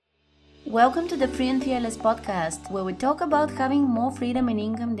Welcome to the Free and Fearless podcast, where we talk about having more freedom and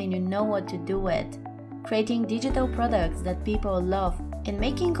income than you know what to do with, creating digital products that people love, and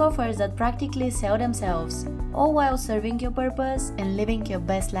making offers that practically sell themselves, all while serving your purpose and living your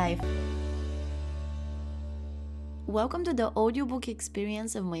best life. Welcome to the audiobook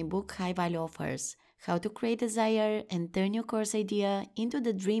experience of my book High Value Offers: How to Create Desire and Turn Your Course Idea into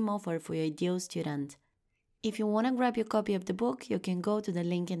the Dream Offer for Your Ideal Student. If you want to grab your copy of the book, you can go to the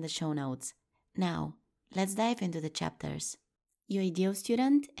link in the show notes. Now, let's dive into the chapters. Your ideal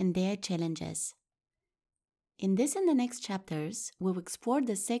student and their challenges. In this and the next chapters, we'll explore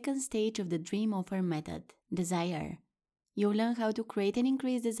the second stage of the Dream Offer method, desire. You'll learn how to create and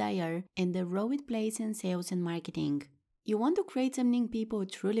increase desire and the role it plays in sales and marketing. You want to create something people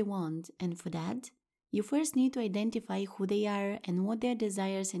truly want, and for that, you first need to identify who they are and what their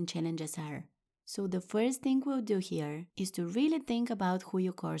desires and challenges are. So the first thing we'll do here is to really think about who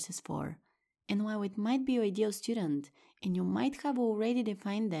your course is for. And while it might be your ideal student, and you might have already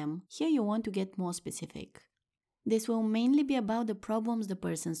defined them, here you want to get more specific. This will mainly be about the problems the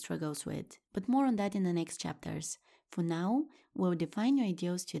person struggles with, but more on that in the next chapters. For now, we'll define your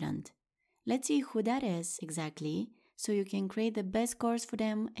ideal student. Let's see who that is exactly, so you can create the best course for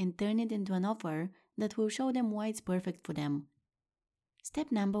them and turn it into an offer that will show them why it's perfect for them.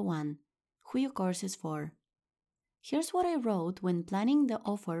 Step number 1. Who your course is for. Here's what I wrote when planning the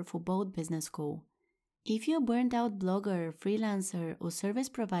offer for Bold Business School. If you're a burnt out blogger, freelancer, or service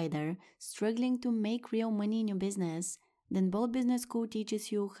provider struggling to make real money in your business, then Bold Business School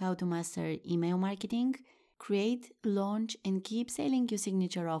teaches you how to master email marketing, create, launch, and keep selling your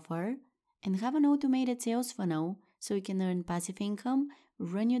signature offer, and have an automated sales funnel so you can earn passive income,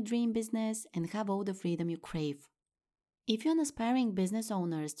 run your dream business, and have all the freedom you crave. If you're an aspiring business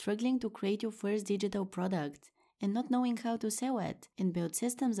owner struggling to create your first digital product and not knowing how to sell it and build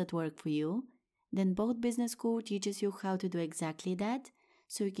systems that work for you, then Bold Business School teaches you how to do exactly that,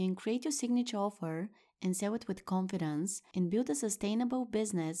 so you can create your signature offer and sell it with confidence and build a sustainable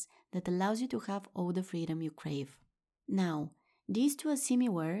business that allows you to have all the freedom you crave. Now, these two are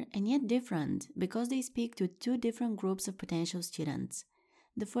similar and yet different because they speak to two different groups of potential students.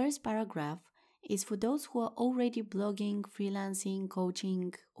 The first paragraph is for those who are already blogging, freelancing,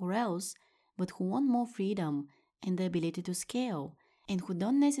 coaching, or else, but who want more freedom and the ability to scale, and who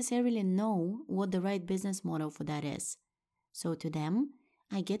don't necessarily know what the right business model for that is. So to them,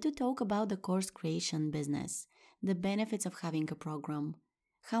 I get to talk about the course creation business, the benefits of having a program,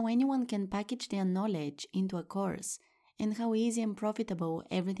 how anyone can package their knowledge into a course, and how easy and profitable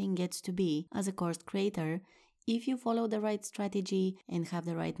everything gets to be as a course creator if you follow the right strategy and have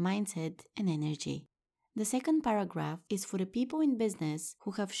the right mindset and energy. The second paragraph is for the people in business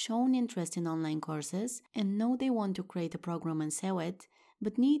who have shown interest in online courses and know they want to create a program and sell it,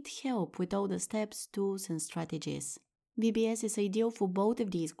 but need help with all the steps, tools, and strategies. VBS is ideal for both of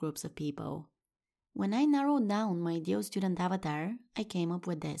these groups of people. When I narrowed down my ideal student avatar, I came up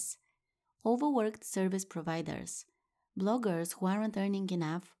with this: overworked service providers, bloggers who aren't earning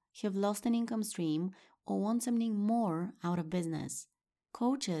enough, have lost an income stream, or want something more out of business,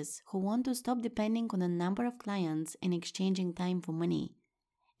 coaches who want to stop depending on a number of clients and exchanging time for money,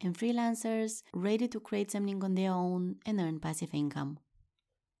 and freelancers ready to create something on their own and earn passive income.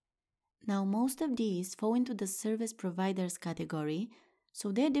 Now, most of these fall into the service providers category,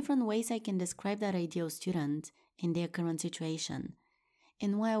 so there are different ways I can describe that ideal student in their current situation.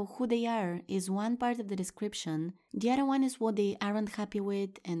 And while who they are is one part of the description, the other one is what they aren't happy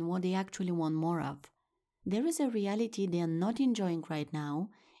with and what they actually want more of. There is a reality they are not enjoying right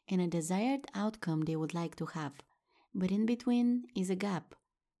now and a desired outcome they would like to have. But in between is a gap,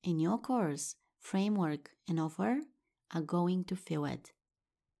 and your course, framework, and offer are going to fill it.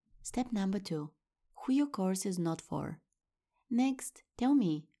 Step number 2. Who your course is not for. Next, tell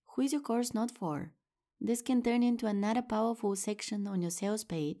me, who is your course not for? This can turn into another powerful section on your sales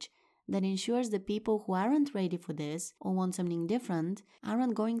page that ensures the people who aren't ready for this or want something different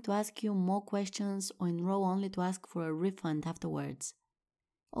aren't going to ask you more questions or enroll only to ask for a refund afterwards.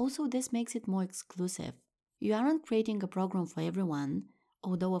 Also, this makes it more exclusive. You aren't creating a program for everyone,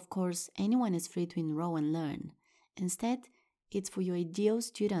 although of course anyone is free to enroll and learn. Instead, it's for your ideal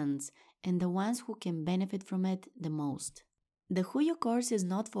students and the ones who can benefit from it the most. The who your course is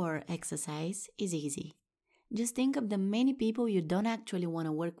not for exercise is easy. Just think of the many people you don't actually want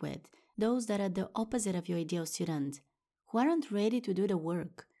to work with, those that are the opposite of your ideal student, who aren't ready to do the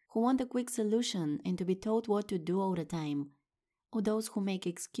work, who want a quick solution and to be told what to do all the time, or those who make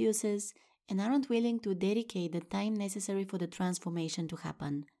excuses and aren't willing to dedicate the time necessary for the transformation to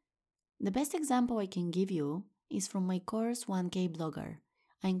happen. The best example I can give you is from my course 1K Blogger.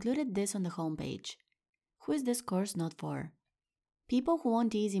 I included this on the homepage. Who is this course not for? People who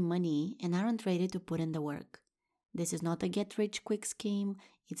want easy money and aren't ready to put in the work. This is not a get-rich-quick scheme,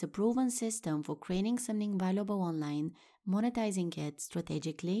 it's a proven system for creating something valuable online, monetizing it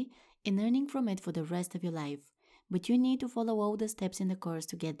strategically, and earning from it for the rest of your life. But you need to follow all the steps in the course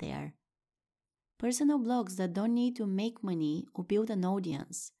to get there. Personal blogs that don't need to make money or build an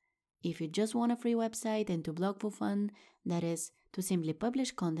audience. If you just want a free website and to blog for fun, that is, to simply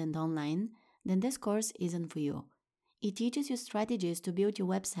publish content online, then this course isn't for you. It teaches you strategies to build your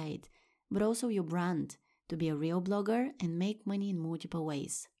website, but also your brand, to be a real blogger and make money in multiple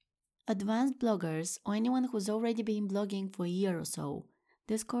ways. Advanced bloggers or anyone who's already been blogging for a year or so,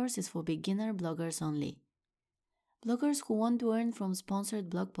 this course is for beginner bloggers only. Bloggers who want to earn from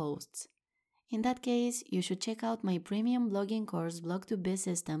sponsored blog posts. In that case, you should check out my premium blogging course Blog to Biz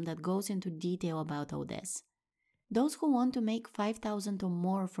system that goes into detail about all this. Those who want to make $5,000 or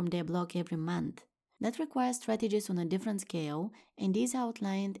more from their blog every month. That requires strategies on a different scale, and these are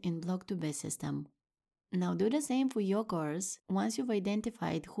outlined in Blog to Biz system. Now do the same for your course once you've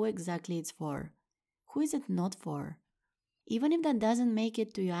identified who exactly it's for. Who is it not for? Even if that doesn't make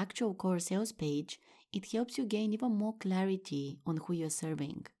it to your actual course sales page, it helps you gain even more clarity on who you're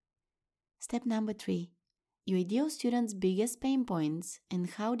serving. Step number 3. Your ideal students' biggest pain points and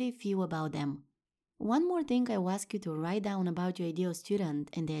how they feel about them. One more thing I will ask you to write down about your ideal student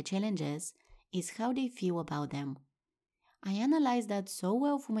and their challenges is how they feel about them. I analyzed that so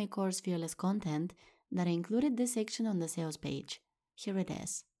well for my course Fearless Content that I included this section on the sales page. Here it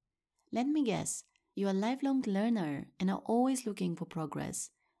is. Let me guess, you're a lifelong learner and are always looking for progress.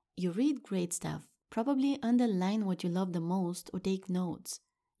 You read great stuff, probably underline what you love the most or take notes.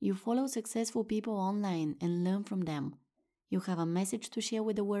 You follow successful people online and learn from them. You have a message to share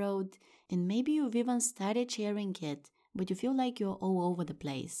with the world, and maybe you've even started sharing it, but you feel like you're all over the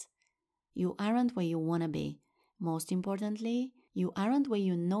place. You aren't where you want to be. Most importantly, you aren't where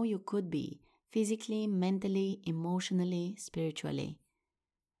you know you could be, physically, mentally, emotionally, spiritually.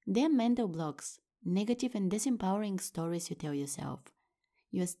 They're mental blocks, negative and disempowering stories you tell yourself.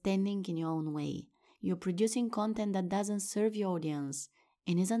 You're standing in your own way. You're producing content that doesn't serve your audience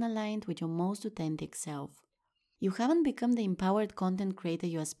and isn't aligned with your most authentic self. You haven't become the empowered content creator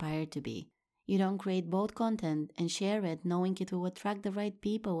you aspire to be. You don't create bold content and share it knowing it will attract the right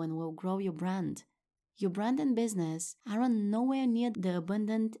people and will grow your brand. Your brand and business aren't nowhere near the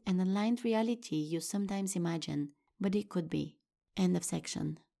abundant and aligned reality you sometimes imagine, but it could be. End of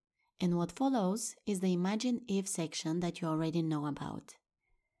section. And what follows is the Imagine If section that you already know about.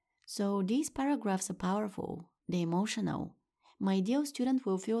 So these paragraphs are powerful, they're emotional. My ideal student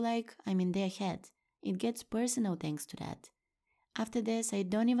will feel like I'm in their head. It gets personal thanks to that. After this, I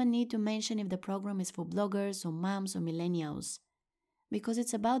don't even need to mention if the program is for bloggers or moms or millennials, because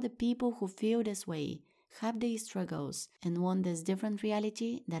it's about the people who feel this way, have these struggles, and want this different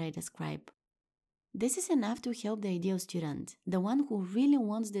reality that I describe. This is enough to help the ideal student, the one who really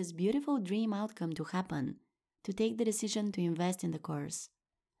wants this beautiful dream outcome to happen, to take the decision to invest in the course.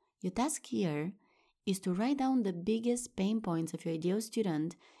 Your task here is to write down the biggest pain points of your ideal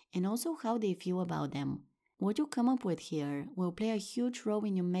student and also how they feel about them. What you come up with here will play a huge role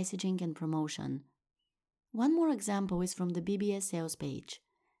in your messaging and promotion. One more example is from the BBS sales page.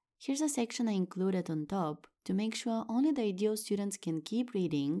 Here's a section I included on top to make sure only the ideal students can keep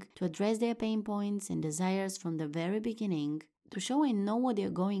reading to address their pain points and desires from the very beginning to show I know what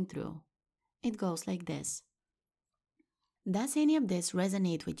they're going through. It goes like this. Does any of this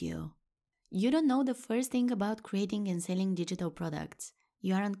resonate with you? You don't know the first thing about creating and selling digital products.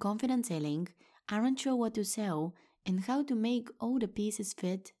 You aren't confident selling, aren't sure what to sell, and how to make all the pieces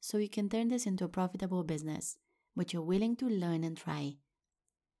fit so you can turn this into a profitable business, but you're willing to learn and try.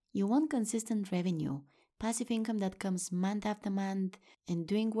 You want consistent revenue, passive income that comes month after month, and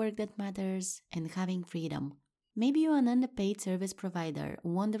doing work that matters, and having freedom. Maybe you're an underpaid service provider,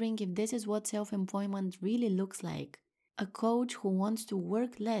 wondering if this is what self-employment really looks like. A coach who wants to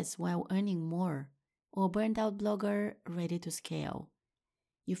work less while earning more, or a burnt-out blogger ready to scale.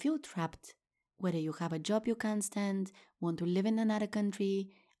 You feel trapped, whether you have a job you can't stand, want to live in another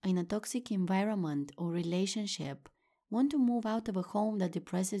country, in a toxic environment or relationship, want to move out of a home that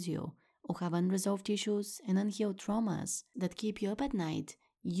depresses you, or have unresolved issues and unhealed traumas that keep you up at night.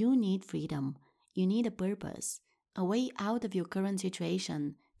 You need freedom. You need a purpose, a way out of your current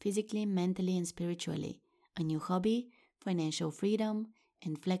situation, physically, mentally, and spiritually, a new hobby, financial freedom,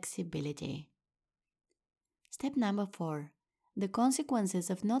 and flexibility. Step number 4. The consequences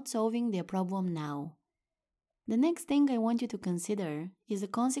of not solving their problem now. The next thing I want you to consider is the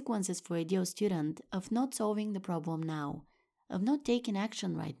consequences for a ideal student of not solving the problem now, of not taking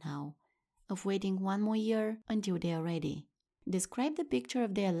action right now, of waiting one more year until they are ready. Describe the picture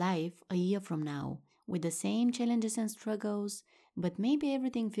of their life a year from now, with the same challenges and struggles, but maybe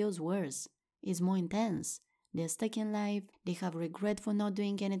everything feels worse, is more intense. They're stuck in life, they have regret for not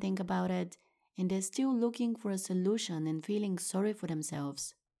doing anything about it, and they're still looking for a solution and feeling sorry for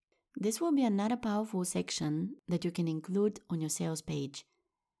themselves. This will be another powerful section that you can include on your sales page,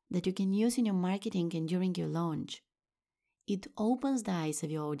 that you can use in your marketing and during your launch. It opens the eyes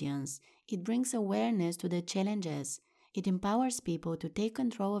of your audience, it brings awareness to the challenges, it empowers people to take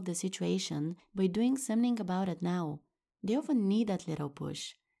control of the situation by doing something about it now. They often need that little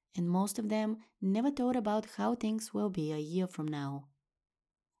push, and most of them never thought about how things will be a year from now.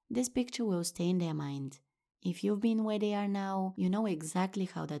 This picture will stay in their mind. If you've been where they are now, you know exactly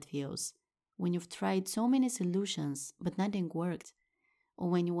how that feels. When you've tried so many solutions, but nothing worked. Or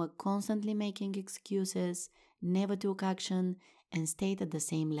when you were constantly making excuses, never took action, and stayed at the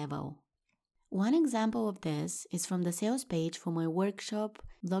same level. One example of this is from the sales page for my workshop,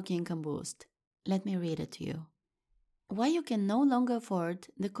 Blog Income Boost. Let me read it to you. Why you can no longer afford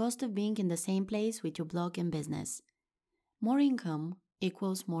the cost of being in the same place with your blog and business. More income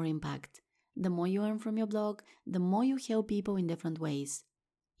equals more impact. The more you earn from your blog, the more you help people in different ways.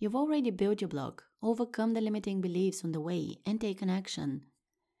 You've already built your blog, overcome the limiting beliefs on the way, and taken action.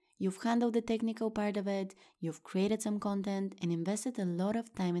 You've handled the technical part of it, you've created some content, and invested a lot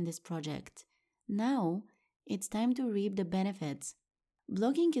of time in this project. Now, it's time to reap the benefits.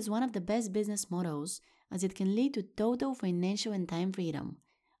 Blogging is one of the best business models as it can lead to total financial and time freedom,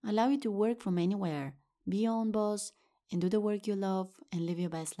 allow you to work from anywhere, be your own boss, and do the work you love and live your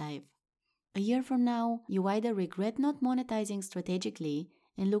best life. A year from now, you either regret not monetizing strategically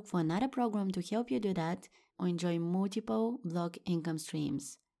and look for another program to help you do that, or enjoy multiple blog income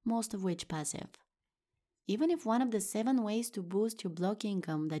streams, most of which passive. Even if one of the 7 ways to boost your blog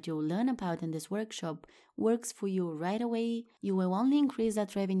income that you'll learn about in this workshop works for you right away, you will only increase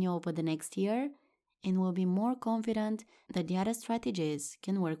that revenue over the next year and will be more confident that the other strategies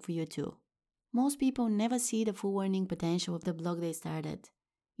can work for you too. Most people never see the full earning potential of the blog they started.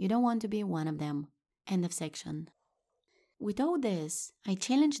 You don't want to be one of them. End of section. With all this, I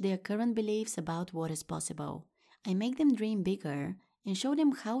challenge their current beliefs about what is possible. I make them dream bigger and show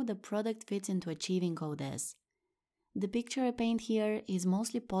them how the product fits into achieving all this. The picture I paint here is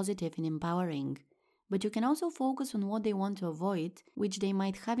mostly positive and empowering, but you can also focus on what they want to avoid, which they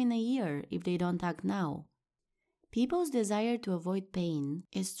might have in a year if they don't act now. People's desire to avoid pain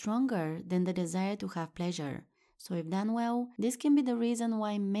is stronger than the desire to have pleasure. So if done well, this can be the reason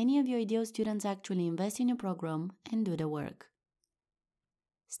why many of your ideal students actually invest in your program and do the work.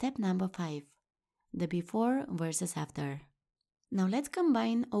 Step number 5. The before versus after. Now let's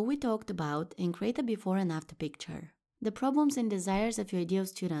combine all we talked about and create a before and after picture. The problems and desires of your ideal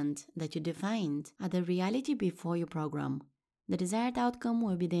student that you defined are the reality before your program. The desired outcome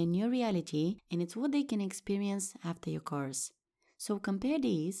will be their new reality, and it's what they can experience after your course. So compare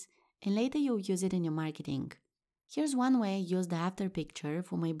these, and later you'll use it in your marketing. Here's one way I use the after picture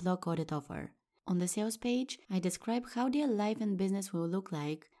for my blog audit offer. On the sales page, I describe how their life and business will look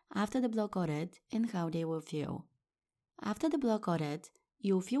like after the blog audit and how they will feel. After the blog audit,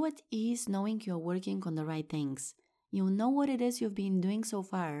 you'll feel at ease knowing you're working on the right things. You'll know what it is you've been doing so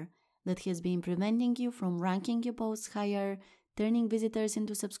far that has been preventing you from ranking your posts higher, turning visitors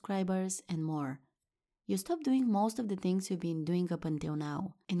into subscribers, and more. You stop doing most of the things you've been doing up until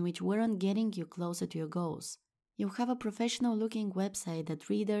now, and which weren't getting you closer to your goals. You have a professional-looking website that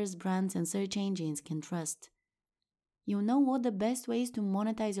readers, brands, and search engines can trust. You know what the best ways to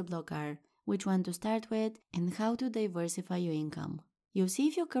monetize your blog are, which one to start with, and how to diversify your income. You'll see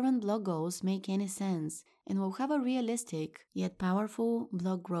if your current blog goals make any sense, and will have a realistic, yet powerful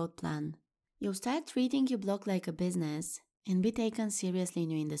blog growth plan. You'll start treating your blog like a business and be taken seriously in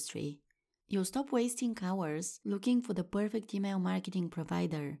your industry. You'll stop wasting hours looking for the perfect email marketing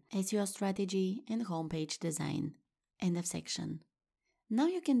provider, SEO strategy, and homepage design. End of section. Now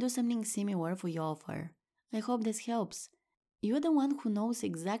you can do something similar for your offer. I hope this helps. You're the one who knows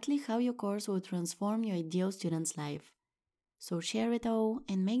exactly how your course will transform your ideal student's life. So share it all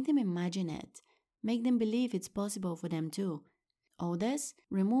and make them imagine it. Make them believe it's possible for them too. All this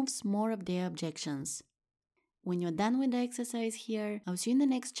removes more of their objections. When you're done with the exercise here, I'll see you in the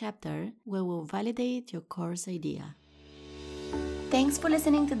next chapter where we'll validate your course idea. Thanks for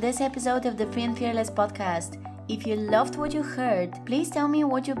listening to this episode of the Free and Fearless podcast. If you loved what you heard, please tell me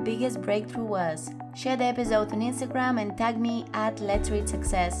what your biggest breakthrough was. Share the episode on Instagram and tag me at Let's Read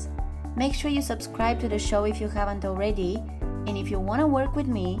Success. Make sure you subscribe to the show if you haven't already. And if you want to work with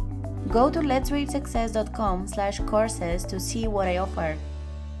me, Go to letsreadsuccess.com/courses to see what I offer.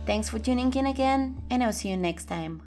 Thanks for tuning in again, and I'll see you next time.